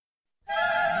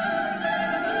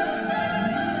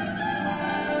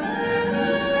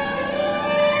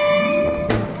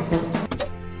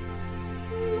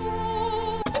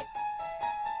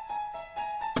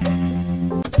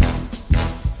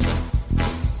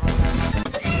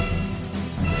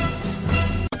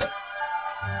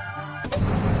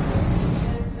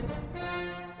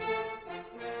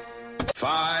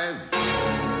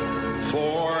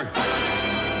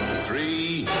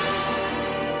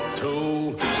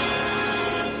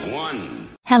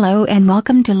Hello and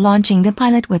welcome to Launching the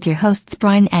Pilot with your hosts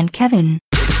Brian and Kevin.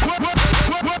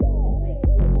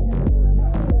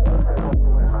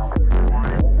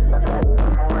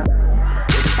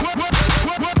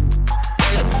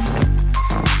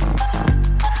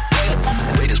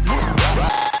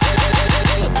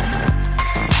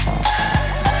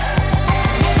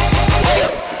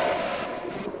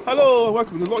 Hello and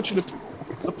welcome to Launching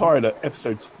the Pilot,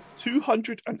 episode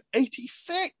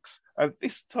 286. And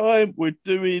this time we're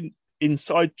doing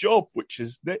Inside Job, which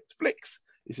is Netflix.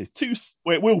 This is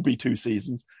it will be 2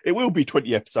 seasons. It will be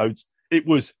 20 episodes. It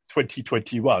was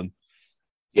 2021.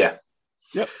 Yeah.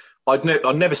 Yep. I've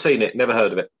never seen it, never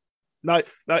heard of it. No,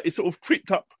 it sort of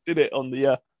creeped up, didn't it, on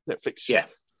the Netflix? Yeah.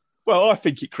 Well, I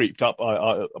think it creeped up.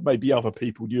 I maybe other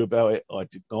people knew about it. I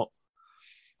did not.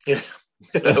 Yeah.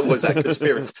 Was that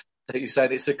conspiracy? You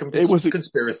said it's a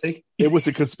conspiracy. It was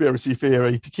a conspiracy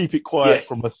theory to keep it quiet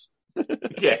from us.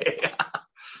 Yeah.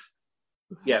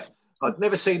 Yeah. I'd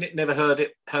never seen it, never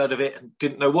heard of it, and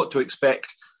didn't know what to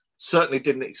expect. Certainly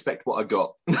didn't expect what I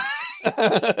got.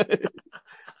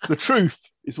 The truth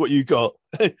is what you got,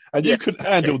 and you couldn't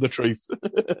handle the truth.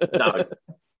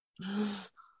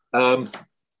 No.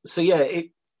 So yeah,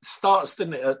 it starts,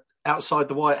 doesn't it, outside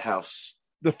the White House.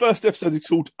 The first episode is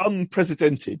called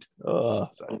Unprecedented.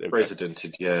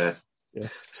 Unprecedented, yeah.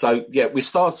 So yeah, we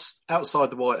start outside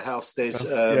the White House. There's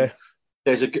a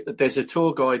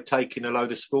tour guide taking a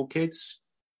load of school kids.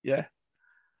 Yeah,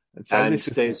 and so and this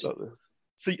is there's like the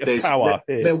seat of power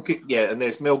here. And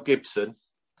there's Mel Gibson.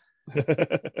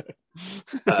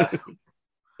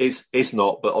 Is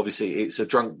not, but obviously it's a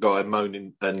drunk guy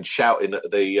moaning and shouting at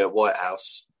the White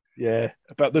House. Yeah,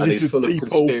 about the lizard people. Full of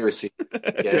conspiracy.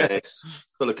 Yeah, it's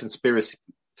full of conspiracy.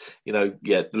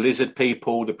 The lizard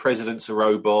people, the president's a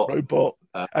robot.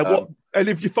 And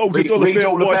if you fold a dollar read bill,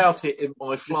 all about it in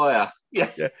my flyer. Yeah.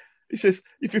 He says,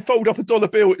 if you fold up a dollar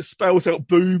bill, it spells out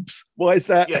boobs. Why is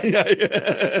that?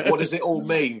 Yeah. What does it all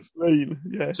mean?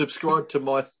 Yeah. Subscribe to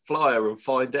my flyer and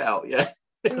find out. Yeah.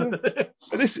 Get your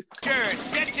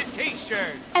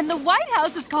t-shirt. And the White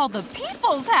House is called the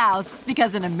People's House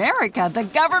because in America, the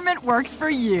government works for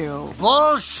you.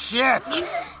 Bullshit!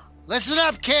 Listen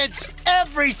up, kids.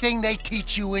 Everything they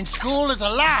teach you in school is a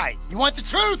lie. You want the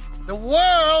truth? The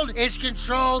world is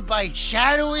controlled by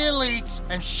shadowy elites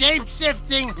and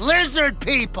shape-shifting lizard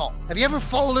people. Have you ever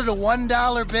folded a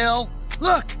 $1 bill?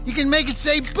 Look, you can make it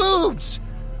say boobs.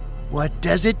 What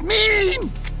does it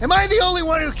mean? Am I the only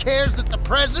one who cares that the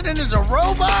president is a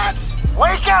robot?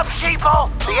 Wake up,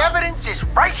 sheeple! The evidence is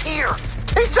right here.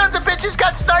 These sons of bitches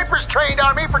got snipers trained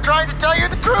on me for trying to tell you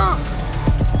the truth.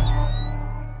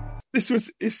 This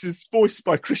is voiced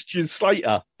by Christian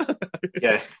Slater.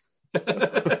 Yeah.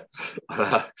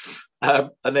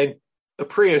 And then a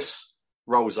Prius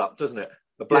rolls up, doesn't it?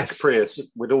 A black Prius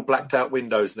with all blacked out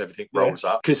windows and everything rolls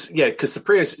up. Because the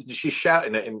Prius, she's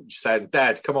shouting at him, saying,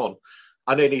 "Dad, come on."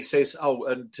 And then he says,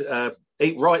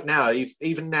 right now,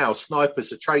 even now,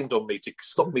 snipers are trained on me to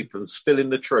stop me from spilling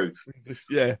the truth.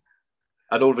 Yeah.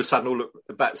 And all of a sudden,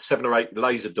 about 7 or 8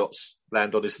 laser dots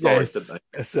land on his forehead, don't they?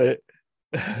 That's it.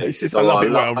 He says, I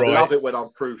love it when I'm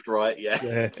proved right,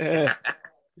 yeah.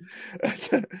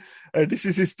 And this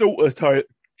is his daughter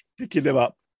picking him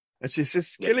up. And she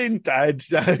says, "Get in, Dad."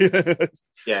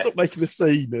 Stop making a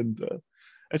scene. And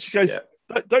she goes,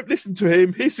 don't listen to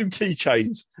him. Here's some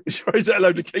keychains. She throws out a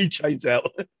load of keychains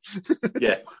out.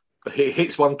 Yeah. He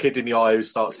hits one kid in the eye who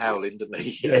starts howling, doesn't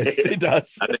he? Yes, he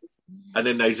does. And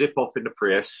then they zip off in the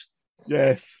Prius.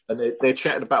 Yes. And they're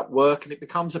chatting about work, and it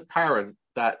becomes apparent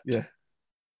that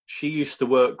she used to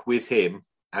work with him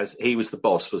as he was the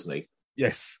boss, wasn't he?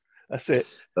 Yes, that's it.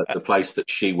 At the place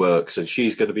that she works, and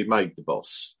she's going to be made the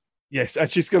boss. Yes, and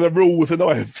she's going to rule with an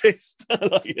iron fist.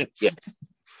 Yeah.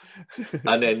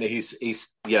 And then he's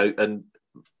and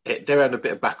they're having a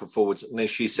bit of back and forwards, and then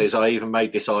she says, "I even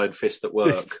made this iron fist at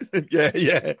work."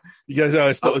 Yeah. He goes, "Oh,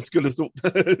 it's not as good as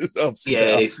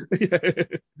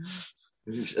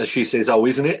And she says, "Oh,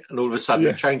 isn't it?" And all of a sudden,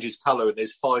 it changes colour, and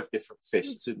there's 5 different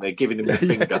fists, and they're giving him the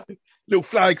finger. Little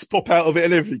flags pop out of it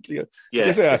and everything.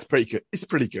 Yeah, that's pretty good. It's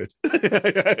pretty good.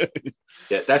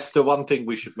 Yeah, that's the one thing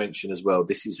we should mention as well.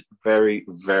 This is very,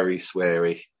 very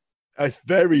sweary. It's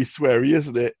very sweary,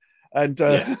 isn't it? And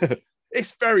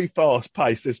it's very fast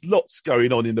paced. There's lots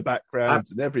going on in the background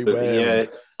and everywhere. Yeah,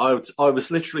 I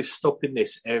was literally stopping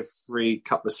this every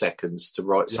couple of seconds to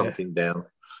write something down.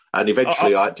 And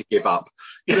eventually I had to give up.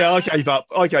 Yeah, I gave up.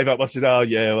 I said, I'll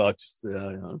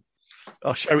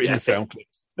show it in the sound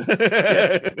clips.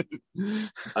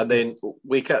 And then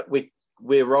we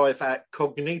arrive at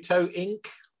Cognito Inc.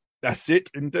 That's it,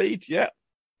 indeed, yeah.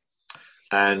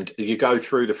 and you go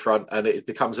through the front, and it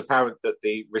becomes apparent that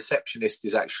the receptionist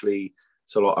is actually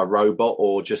sort of like a robot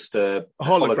or just a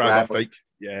hologram, I think.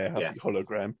 Yeah, I think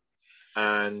hologram.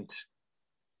 And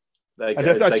they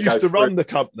used to run the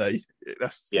company.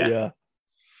 That's yeah.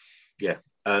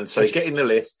 And so they get in the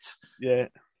lift. Yeah.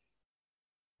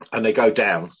 And they go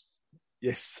down.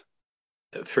 Yes.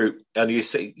 Through, and you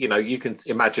see, you can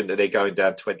imagine that they're going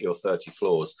down 20 or 30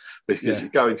 floors because it's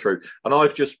going through. And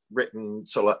I've just written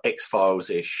sort of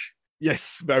X-Files-ish.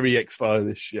 Yes, very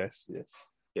X-Files-ish. Yes.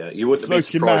 Yeah, you wouldn't have been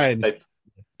surprised.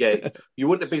 You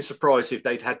wouldn't have been surprised if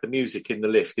they'd had the music in the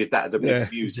lift, if that had been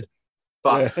music.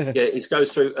 But it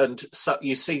goes through, and so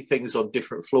you see things on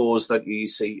different floors. That you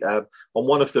see on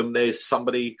one of them, there's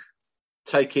somebody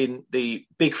taking the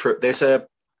Bigfoot. There's a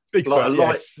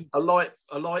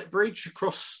light bridge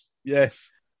across.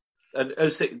 Yes, and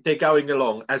as they're going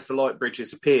along, as the light bridge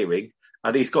is appearing,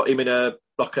 and he's got him in a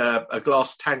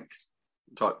glass tank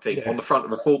type thing on the front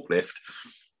of a forklift.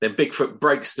 Then Bigfoot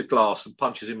breaks the glass and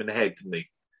punches him in the head, doesn't he?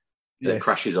 Then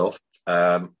crashes off.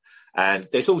 And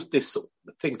there's all this sort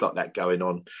of things like that going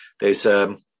on. There's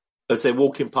as they're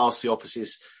walking past the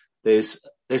offices, there's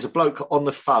a bloke on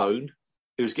the phone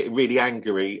who's getting really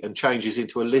angry and changes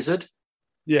into a lizard.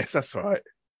 Yes, that's right.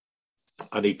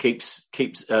 And he keeps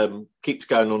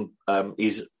going on.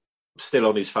 He's still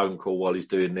on his phone call while he's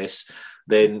doing this.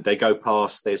 Then they go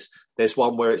past. There's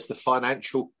one where it's the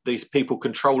financial. These people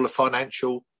control the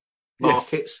financial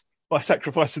markets by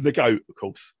sacrificing the goat, of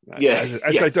course.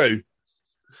 As they do.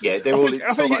 Yeah,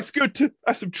 I think it's good to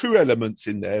have some true elements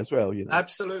in there as well.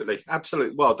 Absolutely.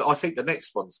 Well, I think the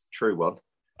next one's the true one.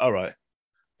 All right.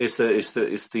 It's the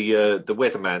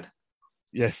weatherman.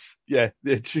 Yes. Yeah.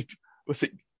 What's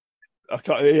it? I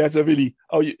can't. He has a really.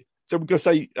 So we're going to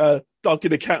say Doug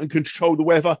in account and control the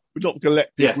weather. We're not going to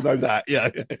let people know that.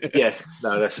 Yeah. Yeah.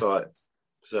 No, that's right.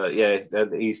 So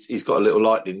he's got a little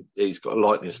lightning. He's got a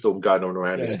lightning storm going on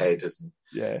around his head, isn't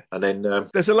he? Yeah. And then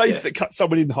there's a laser that cuts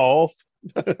someone in half.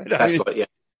 That's right. Yeah.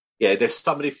 Yeah. There's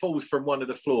somebody falls from one of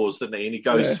the floors, doesn't he? And he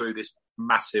goes through this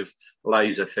massive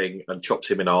laser thing and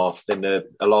chops him in half. Then the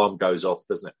alarm goes off,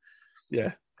 doesn't it?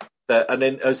 Yeah. And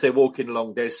then as they're walking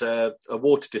along, there's a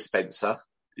water dispenser.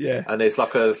 Yeah. And there's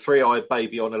like a 3-eyed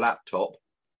baby on a laptop.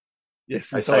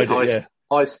 Yes. They say,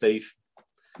 hi, Steve.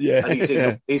 Yeah.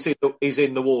 And he's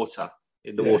in the water,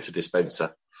 water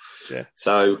dispenser. Yeah.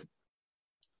 So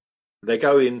they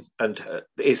go in, and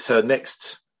it's her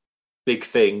next big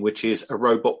thing, which is a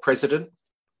robot president.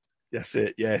 That's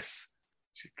it. Yes.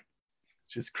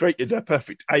 She's created a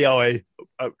perfect AI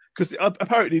because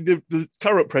apparently the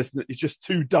current president is just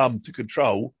too dumb to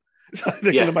control. So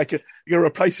they're going to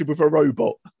replace him with a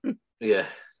robot. Yeah.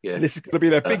 And this is going to be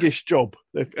their biggest job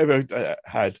they've ever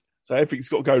had. So everything's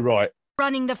got to go right.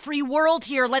 Running the free world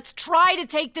here. Let's try to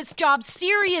take this job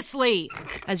seriously.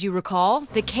 As you recall,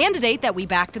 the candidate that we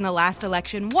backed in the last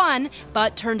election won,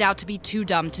 but turned out to be too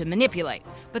dumb to manipulate.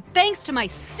 But thanks to my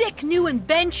sick new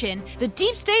invention, the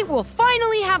deep state will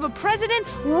finally have a president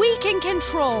we can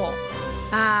control.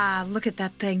 Ah, look at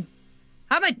that thing.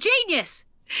 I'm a genius!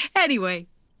 Anyway,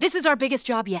 this is our biggest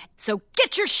job yet, so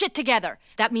get your shit together.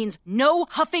 That means no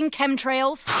huffing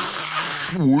chemtrails.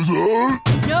 What's that?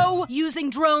 No using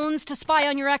drones to spy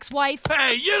on your ex-wife.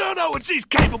 Hey, you don't know what she's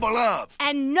capable of.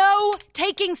 And no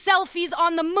taking selfies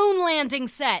on the moon landing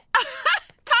set.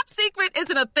 Top secret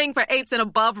isn't a thing for 8s and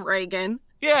above, Reagan.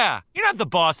 Yeah, you're not the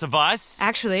boss of us.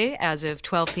 Actually, as of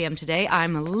 12 p.m. today,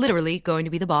 I'm literally going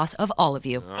to be the boss of all of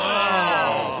you.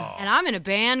 Oh. And I'm going to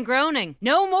ban groaning.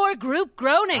 No more group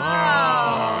groaning. Oh.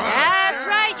 That's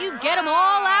right. You get them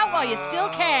all out while you still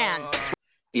can.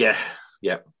 Yeah.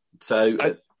 So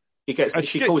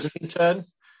she calls an intern.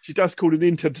 She does call an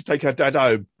intern to take her dad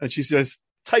home, and she says,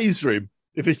 taser him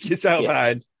if he gets out of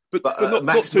hand. But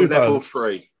not too level hard.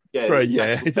 3.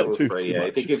 Yeah, not too 3.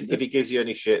 Much. If he gives you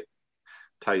any shit,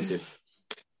 tase him.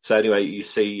 So anyway, you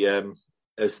see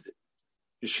as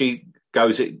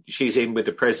she's in with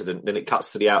the president, then it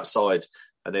cuts to the outside,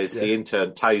 and there's the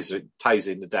intern tasing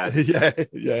the dad.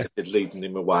 Yeah. Leading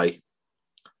him away.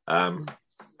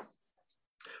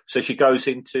 So she goes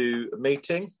into a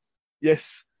meeting.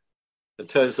 Yes. And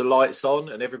turns the lights on,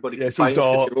 and everybody complains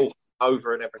because they're all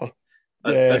over and everything.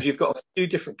 And you've got a few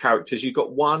different characters. You've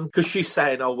got one, because she's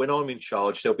saying, when I'm in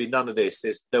charge, there'll be none of this.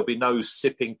 There'll be no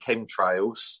sipping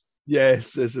chemtrails.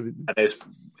 Yes. And there's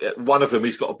one of them,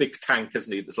 he's got a big tank,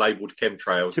 hasn't he, that's labelled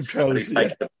chemtrails. And he's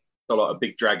taking a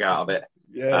big drag out of it.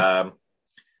 Yeah.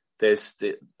 There's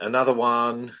another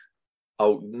one,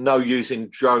 no using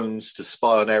drones to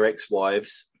spy on their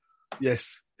ex-wives.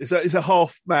 Yes. It's a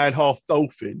half man, half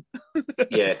dolphin.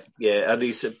 yeah. And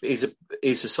he's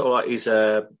a sort of like, he's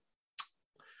a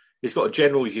He's got a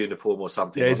general's uniform or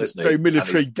something. Yeah, on, he's isn't very he?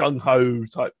 military gung ho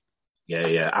type.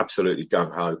 Yeah, absolutely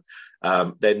gung ho.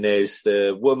 Then there's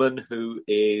the woman who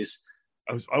is.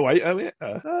 Woman.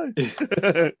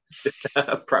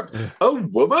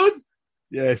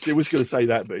 Yes, it was going to say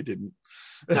that, but it didn't.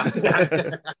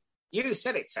 You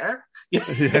said it, sir. We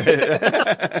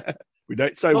know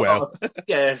it so well. I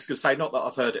was going to say, not that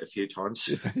I've heard it a few times,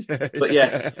 but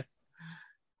yeah.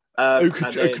 Who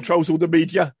controls all the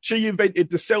media? She invented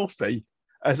the selfie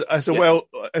as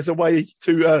a way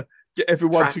to get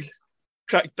everyone to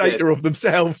track data of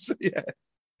themselves. Yeah,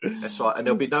 that's right. And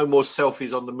there'll be no more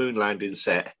selfies on the moon landing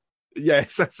set.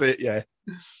 Yes, that's it. Yeah.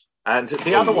 And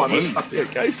the other one looks like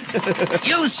it goes.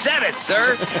 You said it,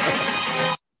 sir.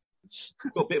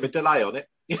 Got a bit of a delay on it.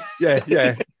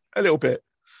 yeah, a little bit.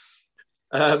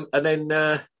 And then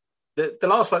the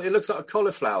last one, it looks like a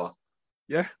cauliflower.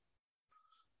 Yeah.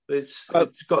 It's got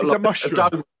a mushroom. A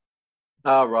dome.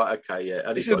 Oh, right, okay, yeah.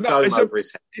 And it's got a dome over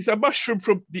his head. It's a mushroom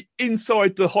from the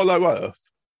inside the hollow earth.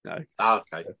 No. Oh,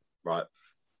 okay, right.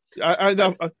 And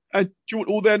do you want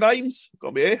all their names?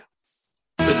 Got me here.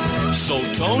 So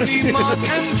Tony, Mark,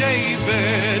 and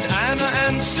David, Anna,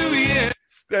 and Sue. Yeah.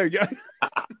 There you go.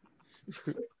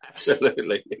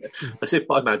 Absolutely. As if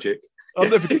by magic. I'll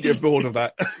never get bored of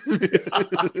that.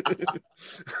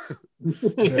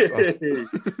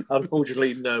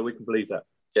 Unfortunately, no, we can believe that.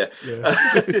 Yeah.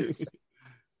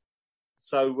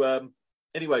 So,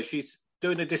 anyway, she's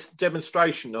doing a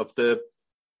demonstration of the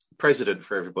president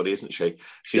for everybody, isn't she?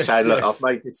 She's saying, look, I've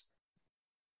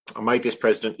made this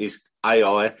president, he's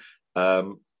AI, and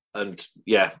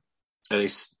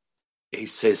he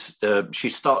says, she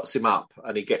starts him up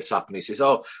and he gets up and he says,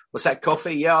 oh, what's that,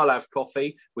 coffee? Yeah, I'll have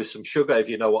coffee with some sugar, if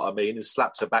you know what I mean, and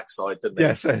slaps her backside, doesn't he?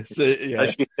 Yes. And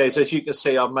she says, as you can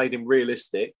see, I've made him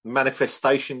realistic.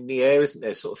 Manifestation in the air, isn't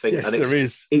there, sort of thing? Yes, and there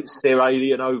is. It's their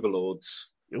alien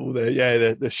overlords. Oh,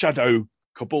 the shadow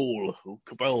cabal.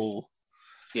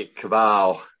 Yeah,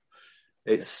 cabal.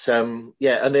 It's, and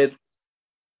they're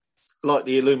like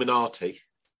the Illuminati.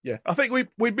 Yeah, I think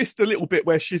we missed a little bit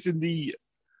where she's in the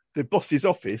boss's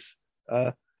office,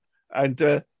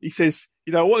 and he says,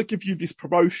 I want to give you this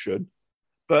promotion,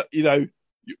 but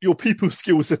your people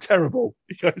skills are terrible.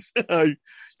 He goes, yeah.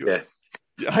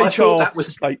 HR I thought that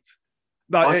was late.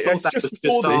 No, it's just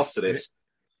before this. After this.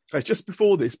 It's just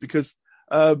before this because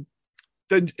then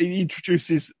he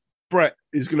introduces Brett,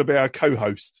 who's going to be our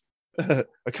co-host. A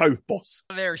co-boss.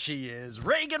 There she is,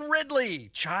 Reagan Ridley,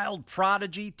 child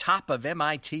prodigy, top of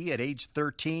MIT at age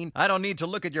 13. I don't need to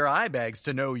look at your eye bags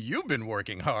to know you've been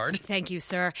working hard. Thank you,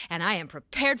 sir, and I am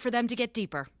prepared for them to get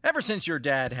deeper. Ever since your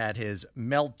dad had his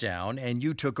meltdown and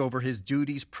you took over his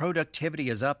duties, productivity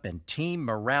is up and team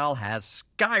morale has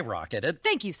skyrocketed.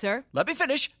 Thank you, sir. Let me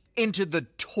finish. Into the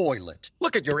toilet.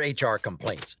 Look at your HR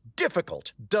complaints.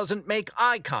 Difficult. Doesn't make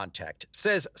eye contact.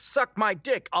 Says suck my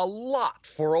dick a lot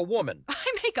for a woman.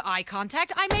 I make eye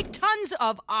contact. I make tons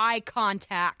of eye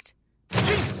contact.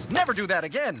 Jesus, never do that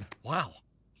again. Wow.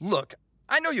 Look,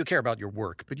 I know you care about your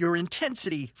work, but your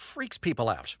intensity freaks people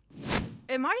out.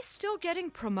 Am I still getting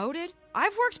promoted?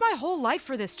 I've worked my whole life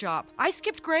for this job. I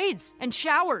skipped grades and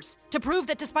showers to prove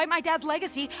that despite my dad's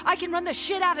legacy, I can run the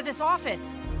shit out of this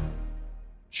office.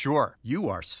 Sure, you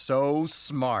are so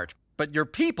smart, but your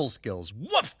people skills,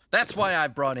 woof! That's why I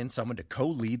brought in someone to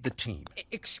co-lead the team.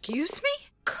 Excuse me?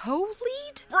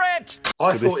 Co-lead? Brett!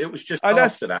 I thought it was just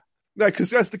after that. No,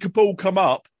 because as the cabal come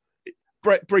up,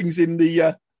 Brett brings in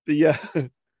the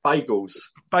bagels.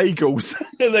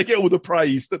 And they get all the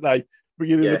praise, don't they?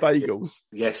 Bringing in the bagels.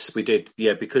 Yes, we did.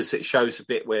 Yeah, because it shows a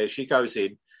bit where she goes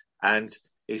in and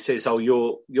he says, oh,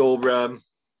 your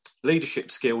leadership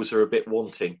skills are a bit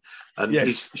wanting. And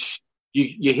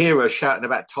you hear her shouting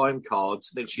about time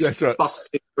cards, and then she's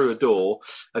busting through a door,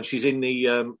 and she's in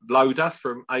the loader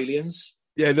from Aliens.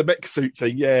 Yeah, the mech suit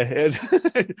thing, yeah.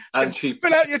 And she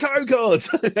fill out your time cards.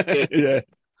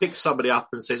 Picks somebody up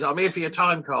and says, I'm here for your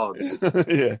time cards.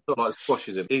 Yeah. Sort of like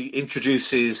squashes him. He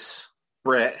introduces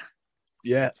Brett.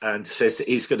 Yeah. And says that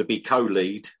he's going to be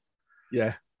co-lead.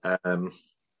 Yeah. And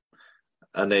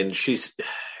then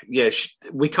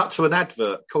we cut to an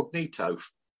advert, Cognito.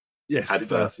 Yes, advert. It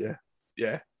does, yeah.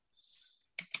 Yeah.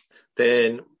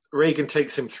 Then Regan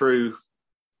takes him through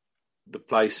the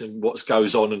place and what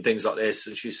goes on and things like this.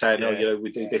 And she's saying,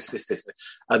 we do this.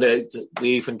 And we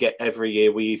even get, every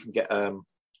year,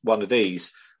 one of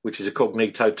these, which is a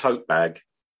Cognito tote bag.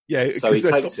 Yeah. So he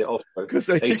takes it off. Because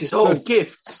he says,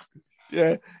 gifts.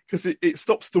 Yeah, because it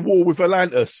stops the war with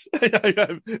Atlantis.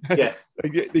 Yeah. They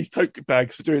get these tote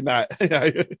bags for doing that.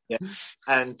 Yeah.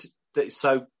 And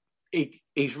so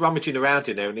he's rummaging around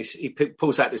in there, and he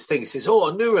pulls out this thing. He says, "Oh,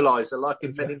 a neuralizer, like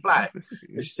in Men in Black."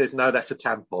 And she says, "No, that's a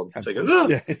tampon." So he goes, "Oh."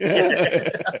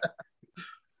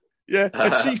 Yeah,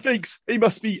 and she thinks he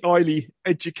must be highly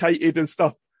educated and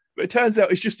stuff, but it turns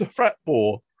out it's just a frat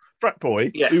boy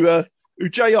who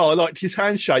JR liked his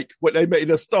handshake when they met in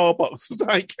a Starbucks or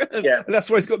something. Yeah, and that's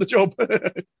why he's got the job.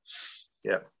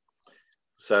 Yeah.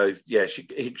 So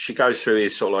she goes through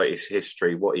his sort of like his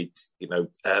history, what he,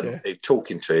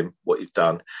 talking to him, what he's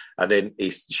done, and then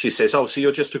she says, "Oh, so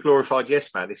you're just a glorified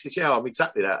yes man?" He says, "Yeah, I'm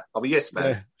exactly that. I'm a yes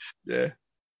man." Yeah.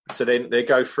 So then they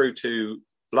go through to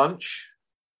lunch.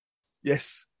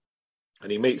 Yes.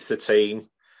 And he meets the team,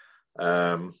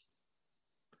 and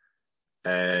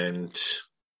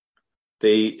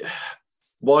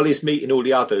while he's meeting all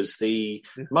the others, the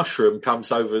mushroom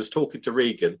comes over as talking to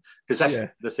Regan, because that's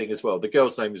the thing as well. The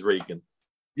girl's name is Regan.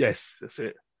 Yes, that's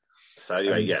it. So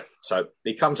anyway, so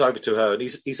he comes over to her, and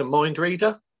he's a mind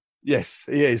reader. Yes,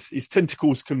 he is. His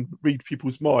tentacles can read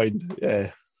people's mind.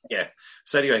 Yeah. Yeah.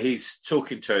 So anyway, he's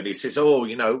talking to her, and he says, "Oh,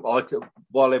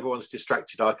 while everyone's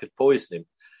distracted, I could poison him."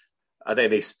 And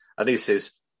then he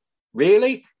says,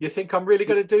 "Really? You think I'm really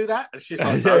going to do that?" And she's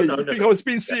like, "No, no, you no." think I was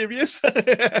being serious?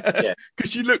 Because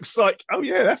she looks like, oh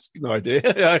yeah, that's a good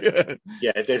idea.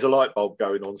 Yeah, there's a light bulb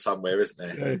going on somewhere, isn't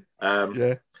there?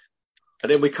 Yeah.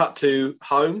 And then we cut to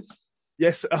home.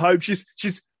 Yes, at home. She's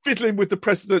fiddling with the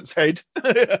president's head.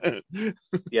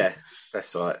 Yeah,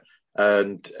 that's right.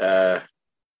 And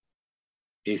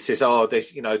he says, "Oh,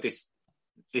 this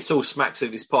all smacks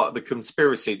of this part of the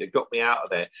conspiracy that got me out of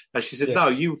there." And she said, "No,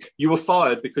 you were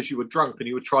fired because you were drunk and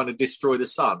you were trying to destroy the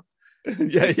sun."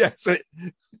 Yeah. So,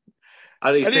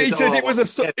 and he said it was a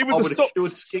stop.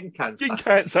 Skin cancer. Skin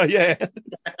cancer, yeah.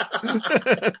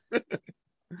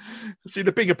 See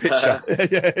the bigger picture.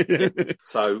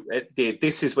 So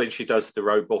this is when she does the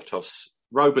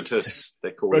Robotus,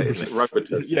 they call it, isn't it?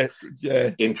 Robotus.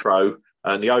 Yeah. Intro,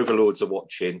 and the overlords are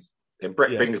watching. Then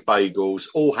Brett brings bagels.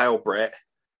 All hail Brett.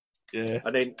 Yeah.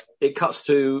 And then it cuts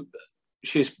to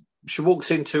she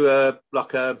walks into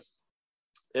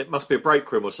it must be a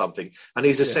break room or something, and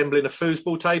he's assembling a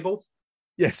foosball table.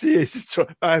 Yes, he is.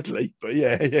 Badly, but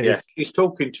yeah. She's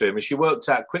talking to him, and she works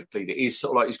out quickly that he's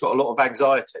sort of like he's got a lot of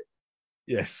anxiety.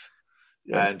 Yes.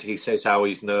 Yeah. And he says how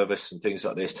he's nervous and things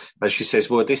like this. And she says,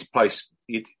 "Well, this place,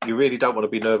 you really don't want to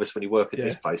be nervous when you work at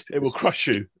this place. It will crush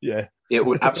you." Yeah. It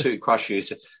will absolutely crush you.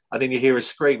 And then you hear her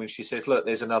scream, and she says, "Look,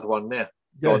 there's another one there.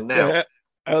 Gone now." Yeah.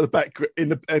 Out of the in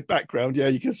the background,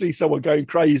 you can see someone going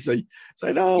crazy,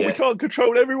 saying, "Oh, we can't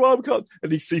control everyone. We can't."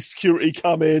 And he sees security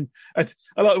come in, and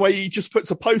I like the way he just puts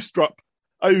a poster up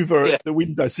over the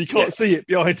window so you can't see it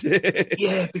behind it.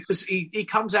 Yeah, because he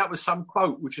comes out with some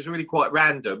quote which is really quite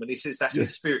random, and he says that's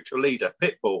his spiritual leader,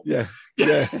 Pitbull. Yeah.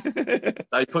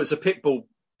 So he puts a Pitbull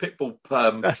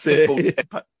that's Pitbull it.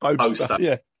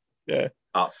 poster. Yeah.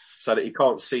 Up so that he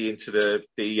can't see into the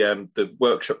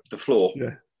workshop, the floor.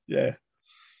 Yeah.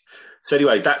 So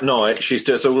anyway, that night she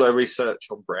does all her research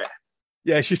on Brett.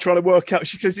 Yeah, she's trying to work out.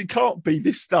 She says it can't be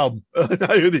this dumb.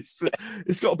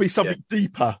 It's got to be something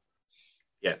deeper.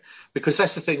 Yeah, because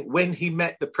that's the thing. When he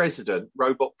met the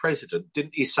robot president,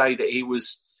 didn't he say that he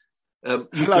was? Hello,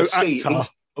 actor.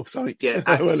 Sorry. Yeah,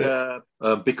 actor.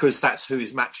 Because that's who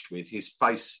he's matched with, his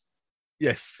face.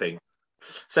 Yes. Thing.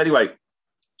 So anyway,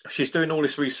 she's doing all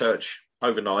this research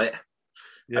overnight,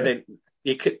 and then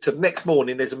to the next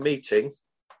morning there's a meeting.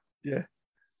 Yeah,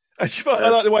 and I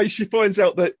like the way she finds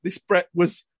out that this Brett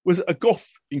was a goth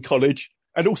in college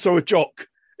and also a jock.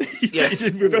 He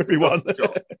fitted in with everyone.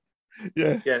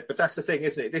 Yeah, but that's the thing,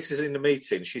 isn't it? This is in the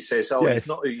meeting. She says, "Oh, he's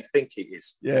not who you think he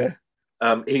is." Yeah,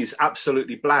 he's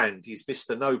absolutely bland. He's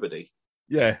Mr. Nobody.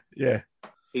 Yeah.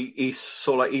 He's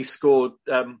sort of like he scored.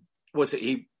 The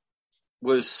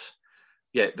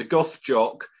goth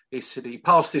jock. He said he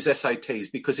passed his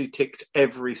SATs because he ticked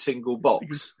every single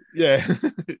box. Yeah.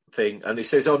 Thing, and he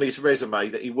says on his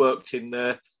resume that he worked in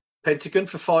the Pentagon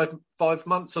for five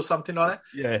months or something like that.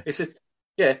 Yeah. He said,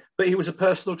 but he was a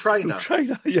personal trainer.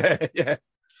 Yeah.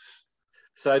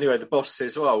 So anyway, the boss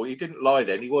says, "Well, he didn't lie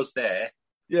then. He was there."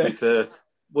 Yeah.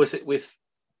 With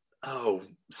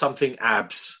something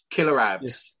abs, killer abs.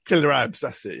 Yeah. Killer abs.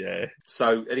 That's it. Yeah.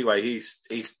 So anyway, he's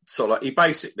sort of like he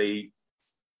basically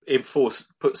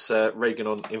puts Regan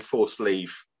on enforced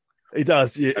leave. He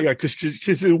does, because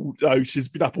she's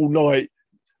been up all night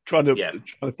trying to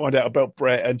find out about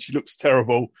Brett, and she looks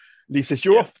terrible. And he says,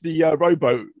 "You're off the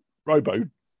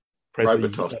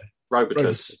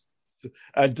Robotus.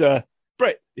 And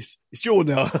Brett, it's your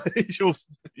now.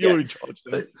 You're in charge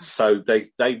now." So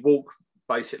they walk.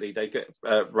 Basically, they get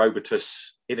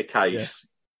Robotus in a cage,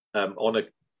 on a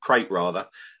crate rather,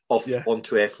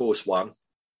 onto Air Force One.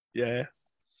 Yeah.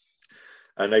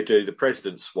 And they do the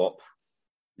president swap.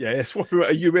 Yeah, swap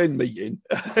at a UN meeting.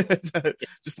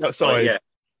 Just outside.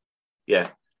 Yeah.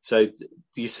 So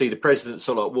you see the president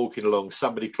sort of like walking along,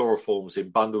 somebody chloroforms him,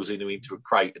 bundles him into a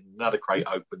crate, and another crate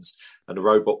opens, and the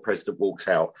robot president walks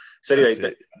out. So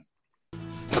anyway...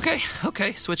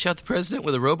 Okay. Switch out the president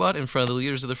with a robot in front of the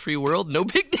leaders of the free world. No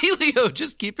big dealio.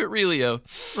 Just keep it realio.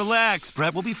 Relax,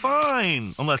 Brett. We'll be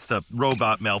fine. Unless the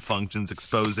robot malfunctions,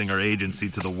 exposing our agency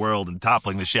to the world and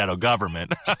toppling the shadow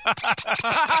government.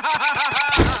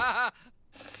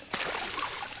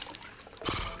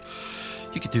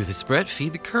 You could do this, Brett.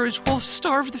 Feed the courage wolf,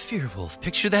 starve the fear wolf.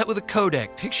 Picture that with a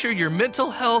Kodak. Picture your mental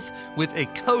health with a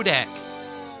Kodak.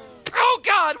 Oh,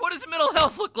 God! What does mental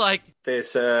health look like?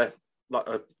 There's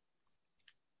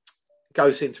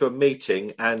goes into a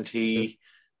meeting and he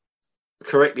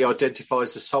correctly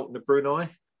identifies the Sultan of Brunei.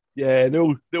 Yeah, they're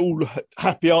all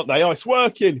happy, aren't they? Oh, it's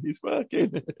working.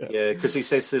 Yeah, because he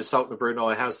says to the Sultan of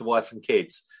Brunei, how's the wife and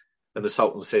kids? And the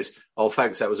Sultan says, oh,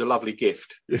 thanks, that was a lovely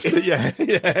gift. Yeah.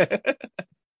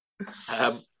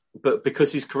 But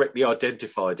because he's correctly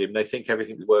identified him, they think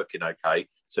everything's working okay.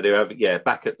 So they're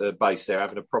back at the base, they're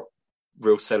having a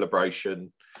real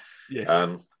celebration. Yes.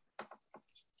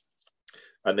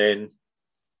 And then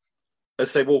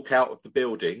as they walk out of the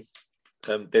building,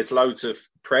 there's loads of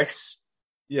press.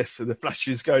 Yes, and the flash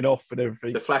is going off and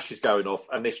everything. The flash is going off,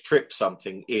 and this trips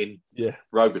something in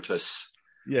Robotus.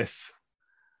 Yes.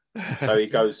 So he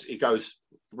goes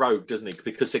rogue, doesn't he?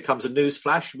 Because there comes a news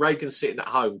flash. Reagan's sitting at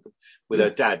home with her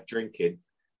dad drinking.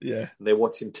 Yeah. And they're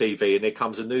watching TV, and there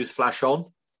comes a news flash on.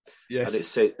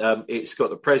 Yes. And it's got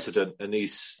the president, and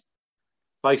he's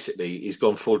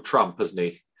gone full Trump, hasn't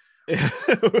he?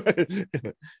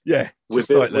 Yeah.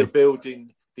 We're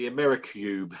building the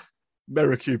Americube.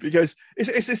 He goes,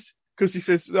 it's this, because he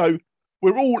says, no,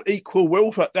 we're all equal. We're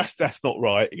all, that's not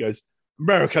right. He goes,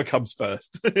 America comes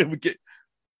first. We get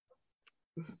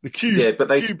the cube,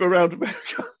 cube around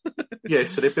America. Yeah,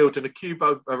 so they're building a cube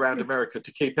around America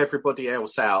to keep everybody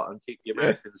else out and keep the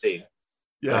Americans in.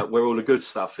 Yeah. Where all the good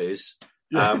stuff is.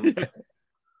 And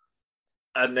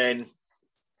then,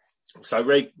 so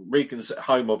Regan's at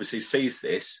home, obviously sees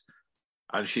this,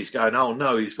 and she's going, oh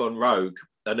no, he's gone rogue.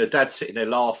 And her dad's sitting there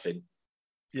laughing.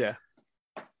 Yeah.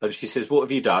 And she says, what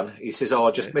have you done? He says, oh,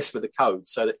 I just messed with the code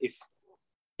so that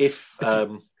if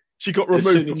she got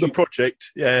removed from the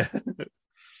project. Yeah.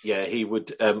 Yeah, he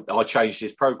would, I changed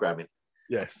his programming.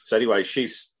 Yes. So anyway,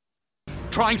 she's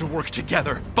trying to work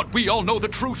together, but we all know the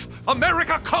truth.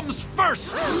 America comes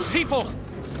first. People,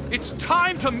 it's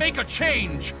time to make a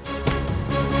change.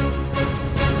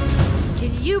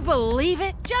 Can you believe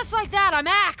it? Just like that, I'm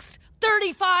axed.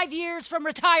 35 years from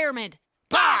retirement.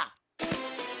 Bah!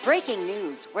 Breaking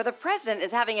news, where the president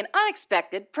is having an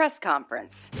unexpected press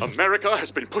conference. America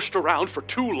has been pushed around for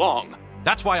too long.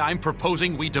 That's why I'm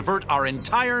proposing we divert our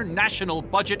entire national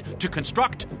budget to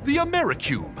construct the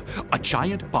Americube, a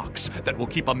giant box that will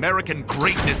keep American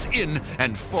greatness in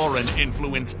and foreign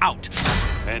influence out.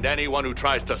 And anyone who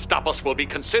tries to stop us will be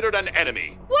considered an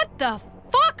enemy. What the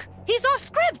fuck? He's off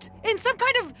script, in some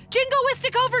kind of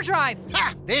jingoistic overdrive.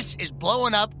 Ha! This is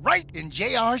blowing up right in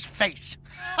JR's face.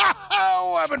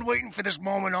 Oh, I've been waiting for this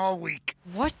moment all week.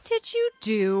 What did you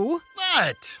do?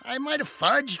 But I might have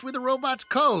fudged with the robot's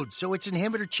code so its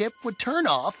inhibitor chip would turn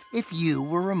off if you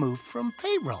were removed from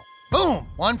payroll. Boom!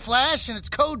 One flash and its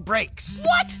code breaks.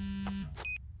 What?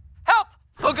 Help!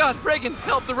 Oh God, Reagan,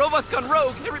 help! The robot's gone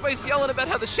rogue. Everybody's yelling about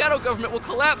how the shadow government will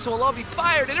collapse and we'll all be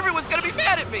fired and everyone's gonna be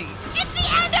mad at me. It's the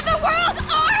end of the world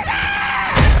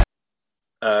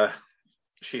order!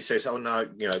 She says, oh no,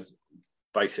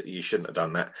 basically you shouldn't have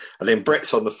done that. And then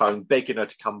Brett's on the phone begging her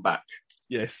to come back.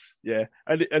 Yes, yeah.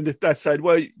 And the dad said,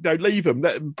 well, leave them,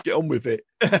 let them get on with it.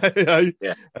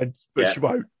 Yeah. But she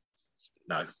won't.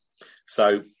 No.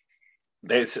 So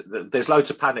there's loads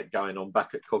of panic going on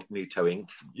back at Cognito Inc.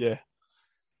 Yeah.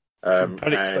 Some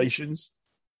panic stations.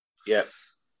 Yeah.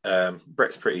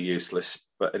 Brett's pretty useless.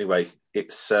 But anyway,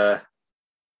 it's...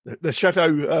 The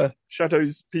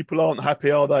Shadows people aren't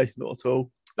happy, are they? Not at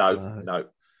all. No.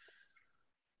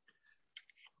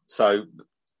 So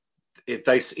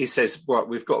he says, right,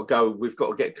 we've got to go. We've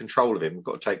got to get control of him. We've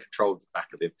got to take control back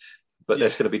of him. But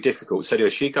that's going to be difficult. So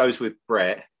anyway, she goes with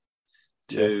Brett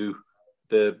to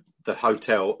the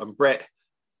hotel, and Brett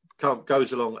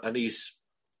goes along, and he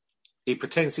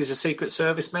pretends he's a Secret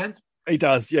Service man. He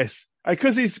does, yes,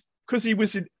 because he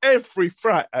was in every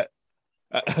frat at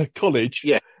college.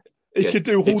 Yeah, he could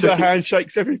do all the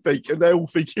handshakes, everything, and they all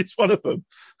think he's one of them.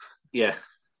 Yeah.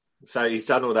 So he's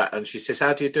done all that, and she says,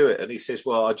 how do you do it? And he says,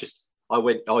 well,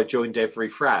 I joined every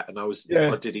frat, and I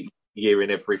did a year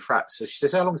in every frat. So she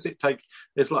says, how long does it take?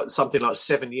 There's like something like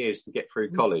 7 years to get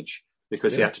through college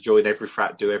because he had to join every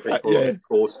frat, do every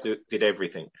course, did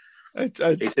everything. He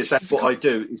says, that's what I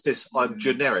do. He says, I'm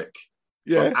generic.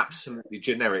 Yeah. I'm absolutely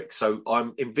generic. So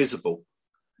I'm invisible.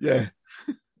 Yeah.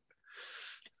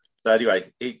 So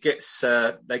anyway, they get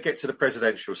to the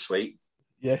presidential suite.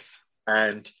 Yes.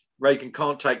 And Reagan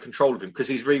can't take control of him because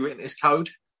he's rewritten his code.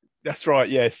 That's right,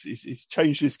 yes. He's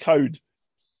changed his code.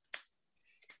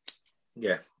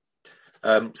 Yeah.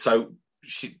 So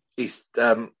he's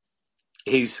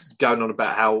going on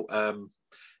about how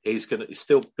he's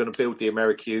still gonna build the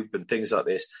Americube and things like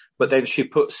this. But then she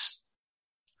flips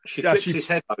his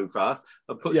head over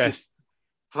and puts his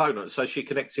phone on so she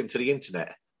connects him to the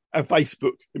internet. And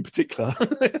Facebook in particular.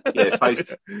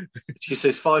 Facebook. She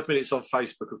says 5 minutes on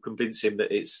Facebook will convince him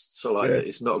that it's sort of like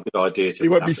it's not a good idea to. He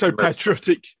won't be so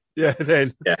patriotic. Yeah,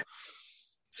 then. Yeah.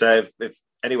 So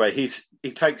anyway, he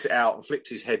takes it out and flips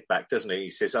his head back, doesn't he? He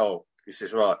says,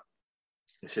 right.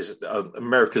 He says,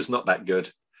 America's not that good.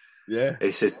 Yeah.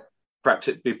 He says, perhaps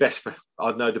it'd be best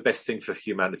I know the best thing for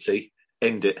humanity,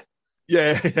 end it.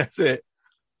 Yeah, that's it.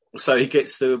 So he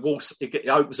gets the wall. He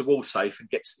opens the wall safe and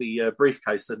gets the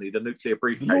briefcase, doesn't he? The nuclear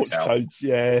briefcase launch out. Codes,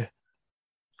 yeah.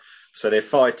 So they're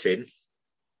fighting,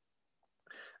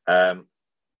 and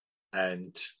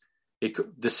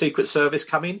the Secret Service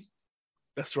come in.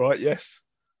 That's right. Yes.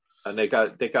 And they're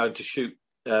going to shoot.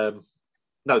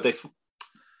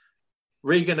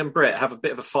 Reagan and Brett have a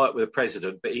bit of a fight with the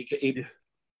president, but he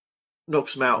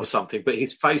knocks him out or something. But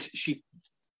she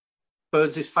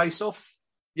burns his face off.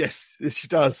 Yes, she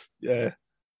does. Yeah,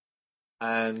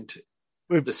 and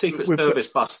the Secret Service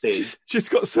bust in. She's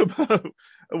got some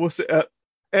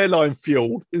airline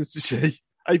fuel, isn't she?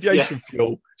 Aviation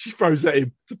fuel. She throws at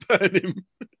him to burn him.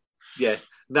 Yeah,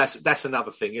 that's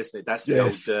another thing, isn't it? That's the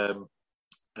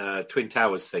old Twin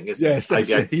Towers thing, isn't it?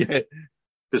 Yes, yeah.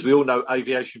 Because we all know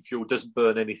aviation fuel doesn't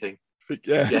burn anything.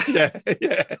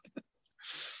 Yeah.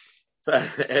 So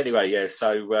anyway,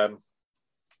 so.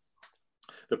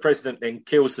 The president then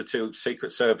kills the two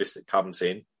Secret Service that comes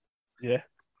in. Yeah.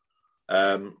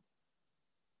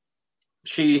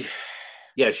 She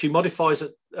modifies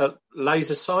a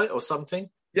laser sight or something.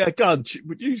 Yeah, a gun.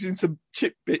 We're using some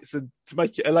chip bits to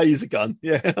make it a laser gun.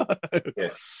 Yeah.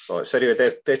 Yeah. Right. So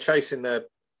anyway, they're chasing the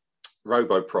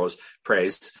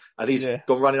Robo-Prez, and he's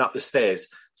gone running up the stairs.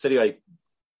 So anyway,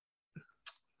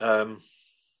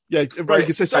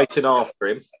 Reagan says chasing after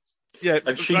him. Yeah,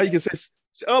 and Reagan says,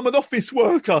 I'm an office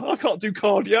worker. I can't do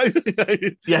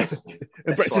cardio. Yes.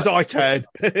 And Brett says, I can.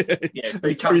 Yeah,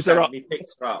 he comes out and he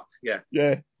picks her up. Yeah.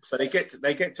 Yeah. So they get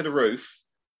to the roof.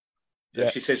 Yeah.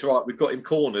 And she says, right, we've got him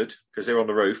cornered because they're on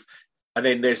the roof. And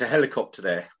then there's a helicopter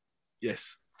there.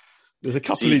 Yes. There's a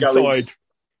couple inside.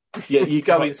 You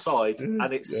go inside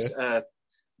and it's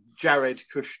Jared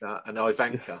Kushner and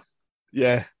Ivanka.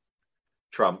 Yeah.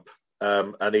 Trump.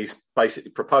 And he's basically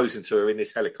proposing to her in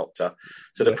this helicopter.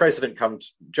 So the president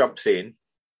jumps in.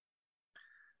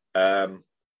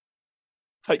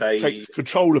 Takes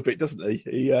control of it, doesn't he?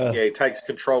 He takes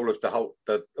control of the whole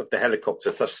of the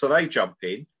helicopter. So they jump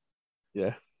in.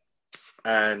 Yeah.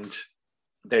 And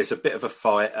there's a bit of a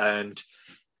fight, and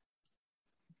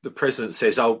the president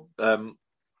says,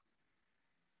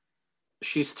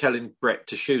 she's telling Brett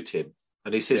to shoot him.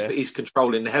 And he says, but he's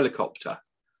controlling the helicopter.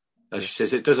 And she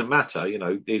says, it doesn't matter,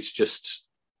 he's just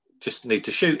need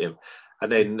to shoot him.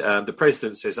 And then the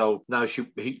president says, oh, no,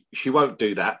 she won't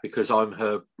do that because I'm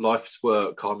her life's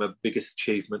work. I'm her biggest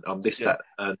achievement. I'm this, that.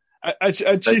 And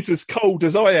she's as cold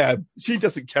as I am. She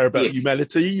doesn't care about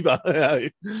humanity either.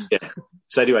 Yeah.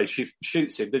 So anyway, she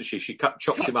shoots him, doesn't she? She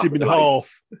chops him up in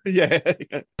half. Yeah.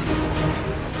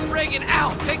 Reagan,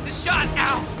 ow! Take the shot,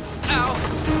 ow!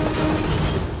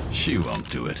 Ow! She won't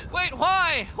do it. Wait,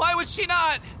 why? Why would she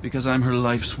not? Because I'm her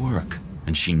life's work,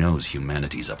 and she knows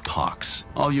humanity's a pox.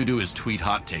 All you do is tweet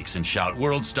hot takes and shout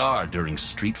world star during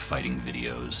street fighting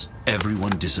videos.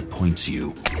 Everyone disappoints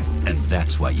you, and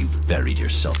that's why you've buried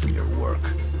yourself in your work.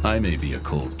 I may be a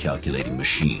cold, calculating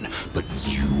machine, but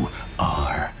you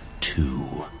are too.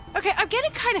 Okay, I'm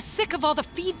getting kind of sick of all the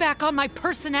feedback on my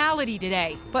personality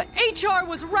today. But HR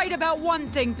was right about one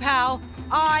thing, pal.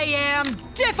 I am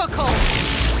difficult.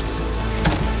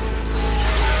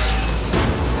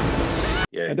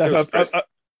 Yeah, and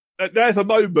they have a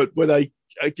moment where they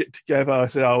get together. I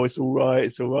say, "Oh, it's all right.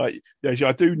 It's all right. Yeah,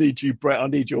 I do need you, Brett. I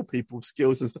need your people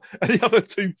skills and stuff." And the other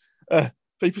two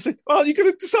people say, "Oh, you're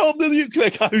going to disarm the nuclear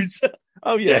codes."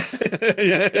 Oh, yeah.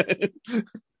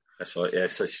 That's right. Yeah,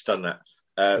 so she's done that.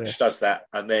 She does that,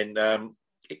 and then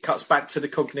it cuts back to the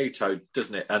Cognito,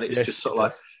 doesn't it? And it's just sort of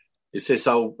like It says,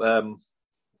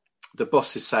 the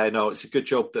boss is saying, it's a good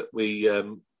job that we...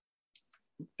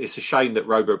 it's a shame that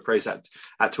RoboPrez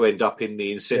had to end up in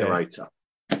the incinerator.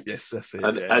 Yeah. Yes, that's it.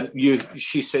 And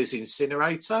she says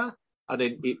incinerator, and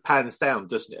then it pans down,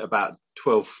 doesn't it, about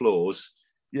 12 floors.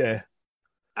 Yeah.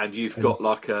 And you've got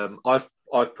like I've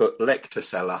put Lecter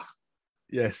cellar.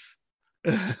 Yes.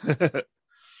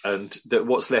 And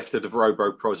what's left of the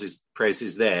RoboPrez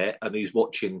is there, and he's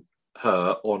watching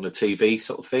her on a TV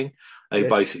sort of thing. And he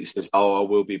basically says, I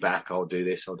will be back. I'll do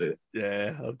this. I'll do it.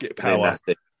 Yeah, I'll get power.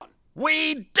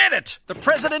 We did it! The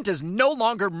president is no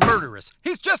longer murderous.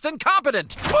 He's just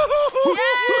incompetent.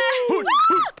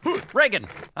 Reagan,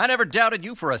 I never doubted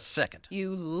you for a second.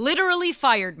 You literally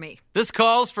fired me. This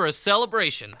calls for a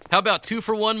celebration. How about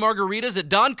 2-for-1 margaritas at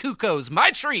Don Cuco's?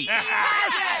 My treat.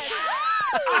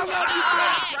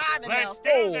 Let's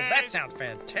do this. That sounds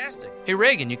fantastic. Hey,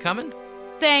 Reagan, you coming?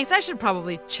 Thanks. I should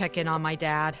probably check in on my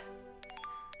dad.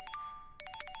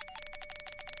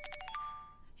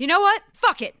 You know what?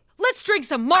 Fuck it. Let's drink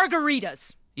some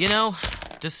margaritas. You know,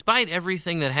 despite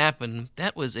everything that happened,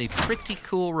 that was a pretty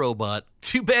cool robot.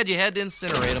 Too bad you had to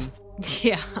incinerate him.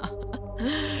 Yeah.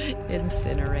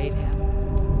 Incinerate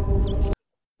him.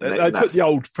 They put the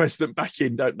old president back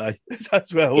in, don't they?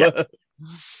 As well.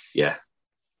 Yeah.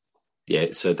 Yeah,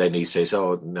 so then he says,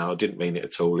 no, I didn't mean it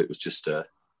at all. It was just an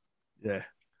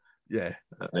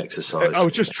exercise. I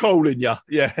was just trolling you.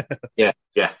 Yeah.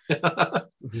 Yeah.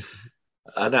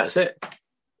 And that's it.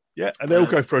 Yeah, and they'll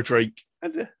go for a drink.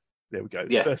 And there we go.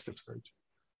 Yeah. First episode.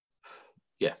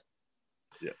 Yeah.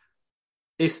 Yeah.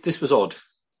 This was odd.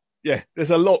 Yeah,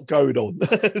 there's a lot going on.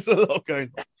 There's a lot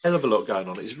going on. Hell of a lot going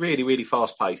on. It's really, really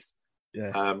fast paced.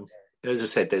 Yeah. As I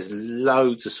said, there's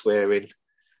loads of swearing.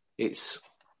 It's,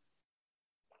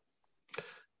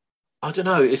 I don't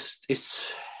know.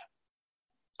 It's.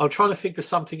 I'm trying to think of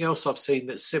something else I've seen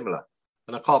that's similar,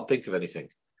 and I can't think of anything.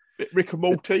 Rick and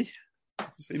Morty.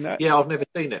 Have you seen that? Yeah, I've never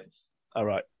seen it. All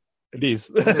right, it is.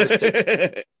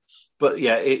 But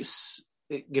yeah,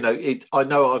 I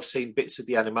know I've seen bits of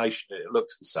the animation and it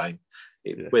looks the same.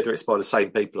 Whether it's by the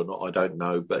same people or not, I don't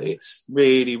know. But it's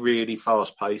really, really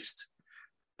fast paced.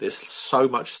 There's so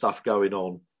much stuff going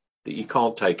on that you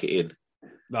can't take it in.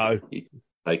 No, you can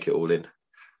take it all in.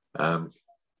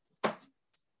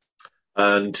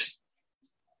 And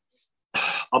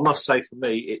I must say, for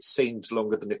me, it seemed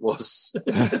longer than it was.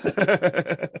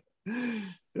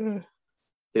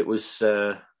 It was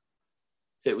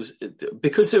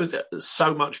because there was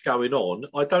so much going on.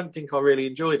 I don't think I really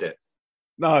enjoyed it.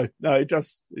 No, it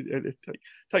does. It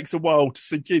takes a while to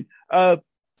sink in.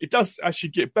 It does actually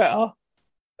get better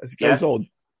as it goes on.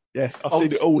 Yeah, I've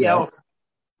seen it all now.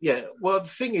 Yeah. Well, the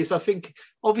thing is, I think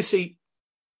obviously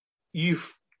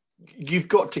you've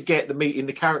got to get the meeting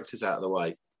the characters out of the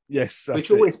way. Yes, which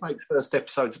always makes first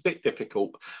episodes a bit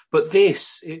difficult. But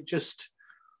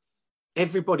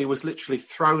everybody was literally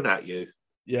thrown at you.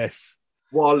 Yes.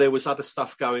 While there was other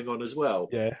stuff going on as well.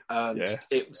 Yeah. And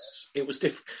it was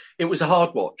different. It was a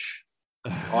hard watch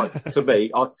for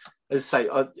me. As I say,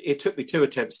 it took me 2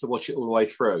 attempts to watch it all the way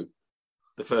through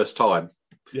the first time.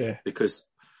 Yeah. Because,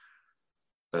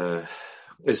 as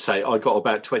I say, I got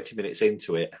about 20 minutes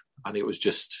into it, and it was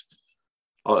just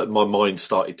my mind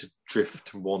started to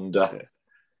drift and wander. Yeah.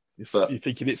 You're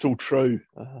thinking it's all true.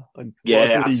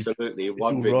 Absolutely.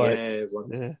 Wondering,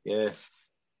 right.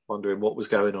 Wondering what was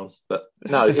going on. But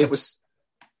no, it was,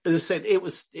 as I said, it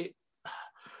was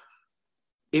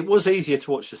easier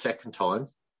to watch the second time.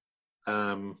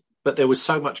 But there was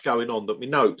so much going on that my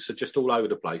notes are just all over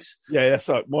the place. Yeah, that's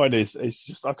like mine is. It's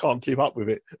just I can't keep up with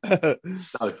it.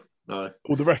 No.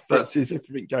 All the references,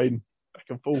 everything going back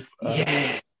and forth.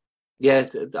 Yeah.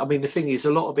 I mean, the thing is,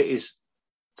 a lot of it is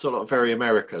sort of very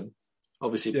American,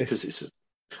 obviously, because it's an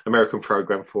American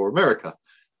program for America.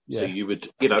 Yeah. So you would,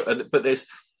 but there's,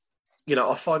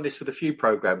 I find this with a few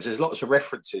programs. There's lots of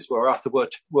references where I have to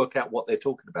work out what they're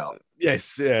talking about.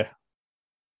 Yes, yeah.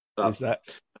 Is that?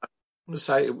 I'm going to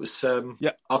say it was.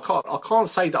 I can't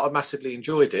say that I massively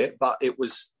enjoyed it, but it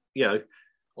was. I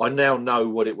now know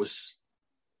what it was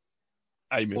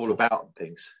all about. And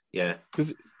things, yeah.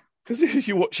 Because if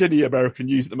you watch any American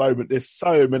news at the moment, there's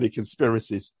so many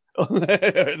conspiracies on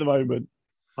there at the moment.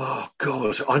 Oh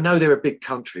God, I know they're a big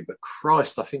country, but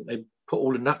Christ, I think they put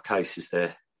all the nutcases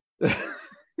there.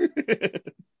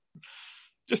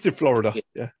 Just in Florida,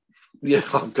 yeah. Yeah,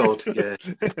 oh God, yeah.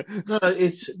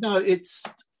 It's.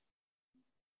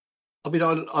 I mean,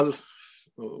 I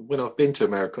when I've been to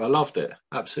America, I loved it.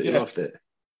 Absolutely loved it.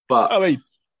 But I mean,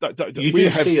 you do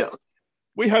see it.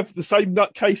 We have the same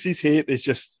nutcases here. There's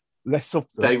just less of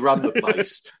them. They run the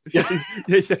place. yeah.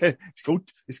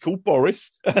 It's called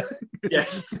Boris. Yeah.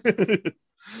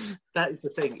 That is the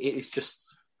thing. It is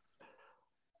just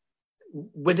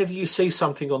whenever you see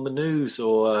something on the news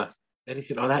or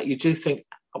anything like that, you do think,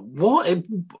 what?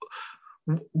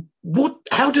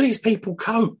 How do these people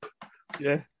cope?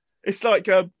 Yeah. It's like,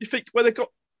 you think, well, they've got,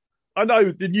 I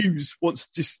know the news wants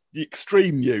just the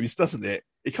extreme news, doesn't it?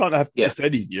 You can't have just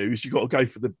any news. You've got to go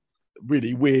for the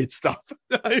really weird stuff.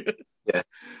 Yeah.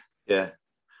 But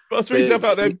I was reading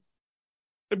about them,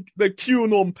 the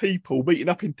QAnon people meeting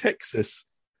up in Texas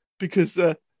because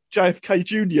JFK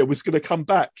Jr. was going to come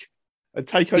back and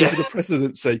take over the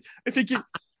presidency. I'm thinking,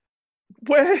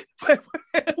 where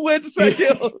does that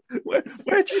get on?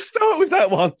 Where do you start with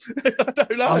that one? I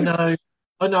don't know.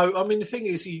 I know. I mean, the thing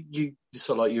is, you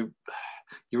sort of like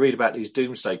you read about these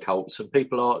doomsday cults,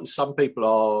 and some people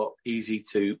are easy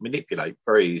to manipulate,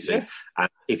 very easy. Yeah. And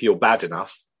if you're bad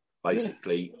enough,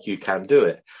 basically, you can do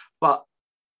it. But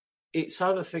it's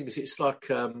other things. It's like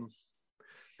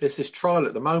there's this trial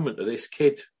at the moment of this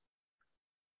kid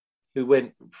who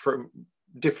went from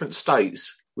different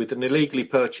states with an illegally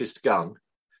purchased gun,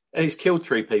 and he's killed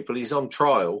 3 people. He's on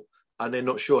trial, and they're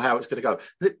not sure how it's going to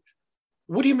go.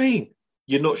 What do you mean?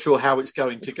 You're not sure how it's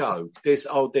going to go? There's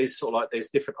sort of like there's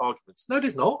different arguments. No,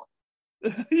 there's not.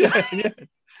 Yeah.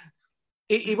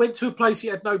 He went to a place he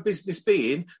had no business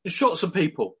being and shot some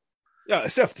people. Yeah,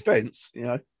 self-defense, you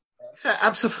know. Yeah,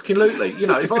 absolutely. You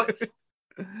know, if I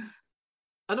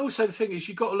and also the thing is,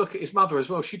 you've got to look at his mother as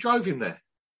well. She drove him there.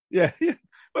 Yeah.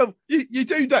 Well, you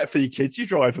do that for your kids. You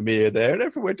drive them here, there, and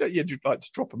everywhere. Don't you? You'd like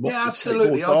to drop them off. Yeah,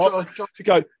 absolutely.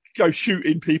 To go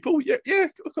shooting people. Yeah.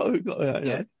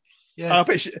 Yeah. I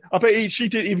bet she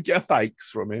didn't even get a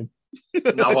thanks from him.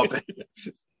 No, I bet.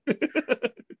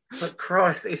 But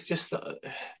Christ, it's just that,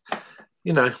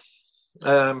 you know,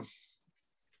 I'll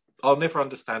never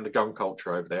understand the gun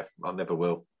culture over there. I never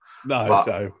will.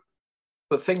 No.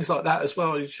 But things like that as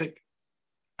well. You think,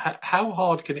 how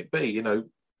hard can it be? You know,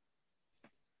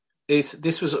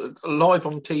 this was live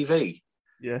on TV.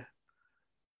 Yeah.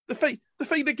 The thing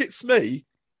that gets me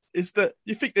is that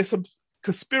you think there's some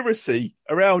conspiracy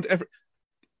around the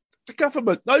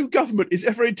government. No government is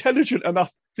ever intelligent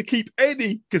enough to keep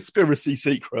any conspiracy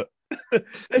secret.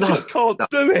 They just can't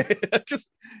do it.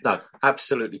 No,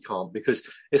 absolutely can't, because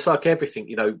it's like everything,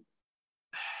 you know,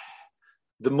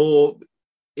 the more,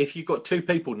 if you've got 2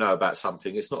 people know about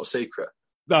something, it's not a secret.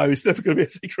 No, it's never going to be a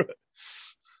secret.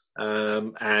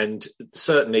 And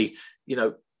certainly, you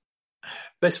know,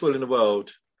 best will in the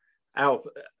world, our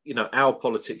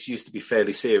politics used to be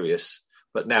fairly serious,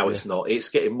 but now it's not. It's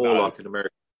getting more like an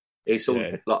American. It's all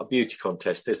like a beauty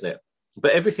contest, isn't it?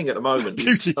 But everything at the moment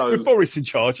is so... With Boris in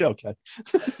charge, okay.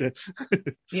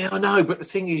 Yeah, I know, but the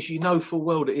thing is, you know full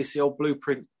well that it's the old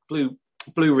blueprint, blue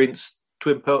rinse,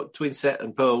 twin set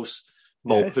and pearls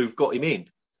mob who've got him in.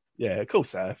 Yeah, of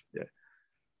course they have. Yeah,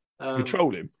 to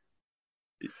control him.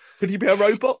 Could he be a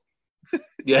robot?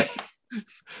 Yeah.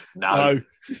 No. I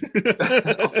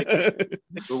think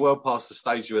we're well past the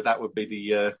stage where that would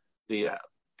be the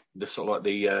sort of like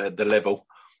the level.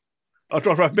 I'd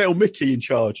rather have Metal Mickey in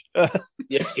charge. Yeah,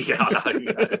 I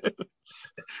know.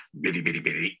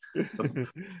 Bitty.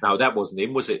 No, that wasn't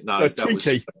him, was it? No, that Twinkie.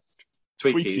 was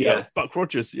Twinkie, yeah. Buck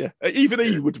Rogers, yeah. Even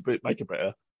he would make it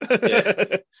better.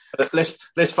 Yeah. But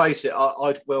let's face it,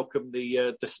 I'd welcome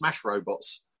the Smash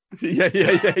robots. Yeah.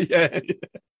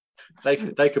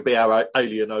 They could be our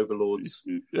alien overlords.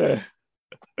 Yeah.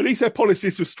 At least their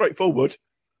policies were straightforward.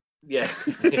 Yeah.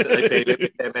 They peel it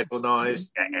with their metal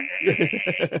knives.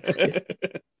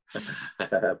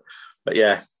 But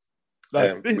yeah.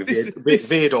 We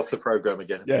veered off the programme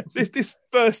again. Yeah. This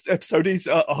first episode is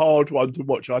a hard one to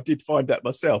watch. I did find that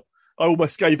myself. I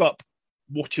almost gave up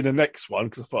watching the next one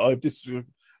because I thought, this is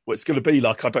what it's going to be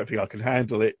like. I don't think I can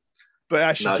handle it. But it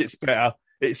actually gets better.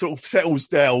 It sort of settles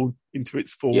down into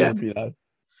its form, you know.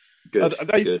 Good.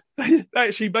 They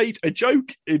actually made a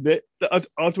joke in it that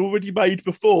I'd already made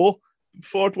before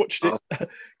I'd watched it.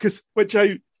 Because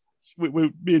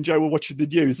when me and Joe were watching the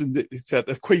news, and it said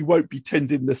the Queen won't be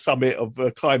tending the summit of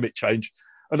climate change.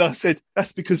 And I said,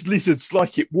 that's because lizards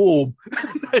like it warm.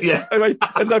 Yeah.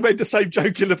 they made the same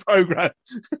joke in the programme.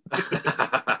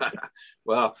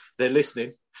 Well, they're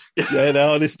listening. Yeah, they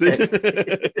are listening.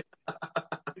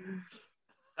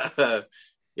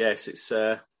 Yes, it's...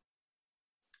 I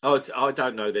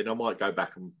don't know then. I might go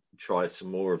back and try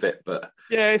some more of it, but...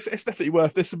 Yeah, it's definitely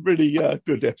worth... There's some really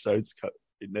good episodes cut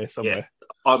in there somewhere. Yeah.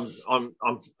 I'm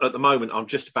at the moment, I'm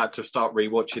just about to start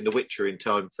rewatching The Witcher in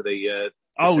time for the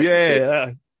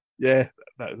that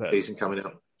season coming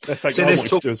up. That's something I want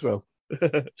to do as well.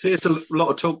 See, there's a lot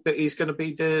of talk that he's going to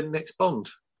be the next Bond.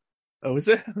 Oh, is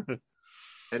it?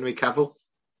 Henry Cavill.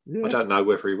 Yeah. I don't know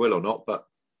whether he will or not, but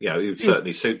he would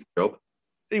certainly suit the job.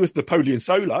 He was Napoleon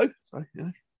Solo. So, yeah.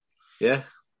 Yeah.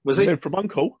 Was he? And then from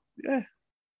Uncle. Yeah.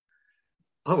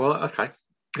 Oh, well, okay.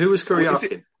 Who was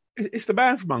Kuryakyn? It's the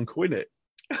man from Uncle, isn't it?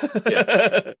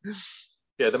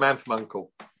 Yeah, the man from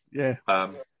Uncle. Yeah.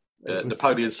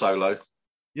 Napoleon Solo.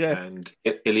 Yeah. And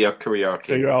Ilya Kuryakyn.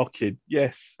 Kuryakyn,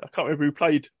 yes. I can't remember who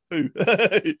played who.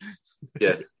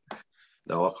 Yeah.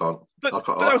 No, I can't. But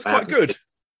that was quite good.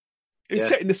 It's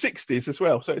set in the 60s as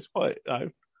well, so it's quite...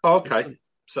 Oh, okay.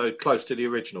 So close to the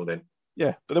original then.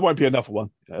 Yeah, but there won't be another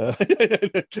one.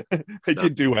 He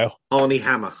did do well. Armie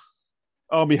Hammer.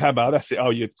 Armie Hammer, that's it.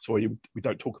 Oh, sorry, we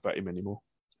don't talk about him anymore.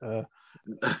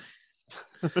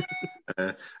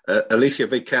 Alicia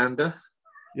Vikander.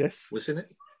 Yes. Was in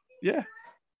it. Yeah.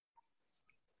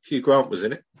 Hugh Grant was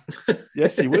in it.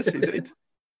 Yes, he was. He did.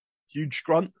 Huge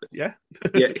Grunt. Yeah.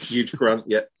 Yeah, Huge Grunt.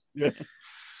 Yeah. Yeah.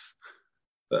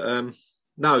 But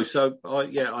no, so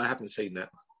I haven't seen that.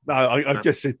 No, I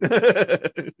guess it.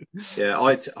 Yeah,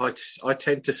 I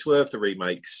tend to swerve the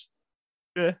remakes.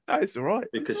 Yeah, that's all right.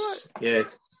 Because it's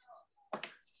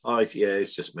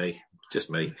just me.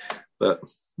 But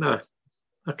no,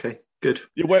 okay, good.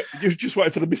 You're just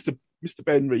waiting for the Mr.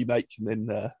 Ben remake, and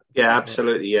then. Yeah,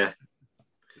 absolutely. Yeah,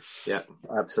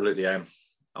 absolutely. I am.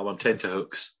 I'm on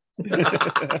tenterhooks.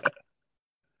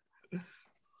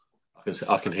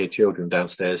 I can hear children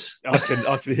downstairs. I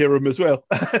can hear them as well.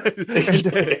 In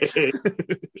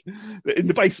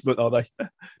the basement, are they?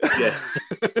 Yeah.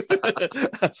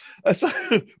 So,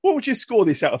 what would you score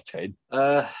this out of 10?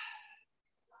 As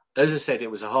I said,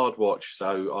 it was a hard watch,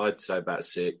 so I'd say about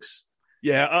 6.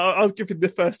 Yeah, I'll give it the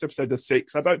first episode a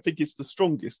 6. I don't think it's the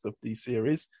strongest of the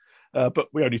series, but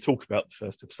we only talk about the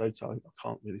first episode, so I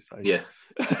can't really say. Yeah.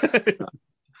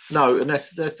 No, and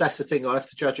that's the thing. I have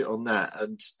to judge it on that,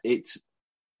 and it's,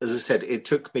 as I said, it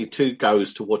took me 2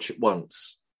 goes to watch it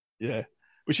once. Yeah,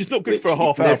 which is not good for a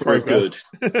half-hour program. Good.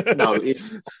 No,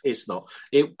 it's not.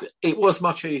 It was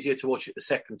much easier to watch it the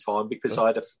second time because I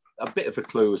had a bit of a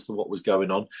clue as to what was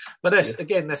going on. But that's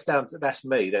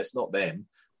me. That's not them.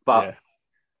 But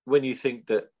when you think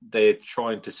that they're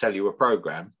trying to sell you a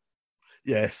program,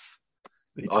 yes.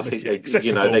 I think they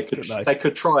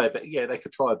could try a bit. Yeah, they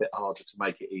could try a bit harder to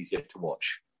make it easier to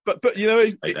watch. But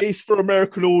it's for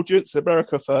American audience,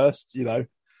 America first. Yeah.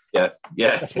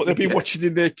 That's what they've been watching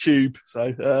in their cube.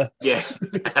 So yeah,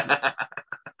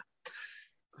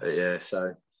 yeah.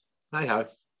 So hey ho.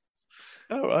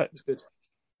 All right, it's good.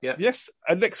 Yeah. Yes,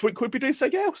 and next week we'll be doing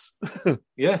something else.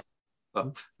 Yeah.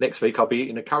 Well, next week I'll be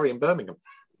eating a curry in Birmingham.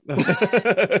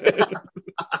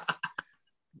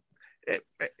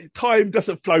 Time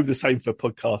doesn't flow the same for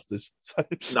podcasters. So.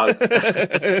 No.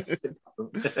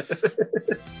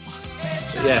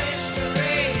 Yeah.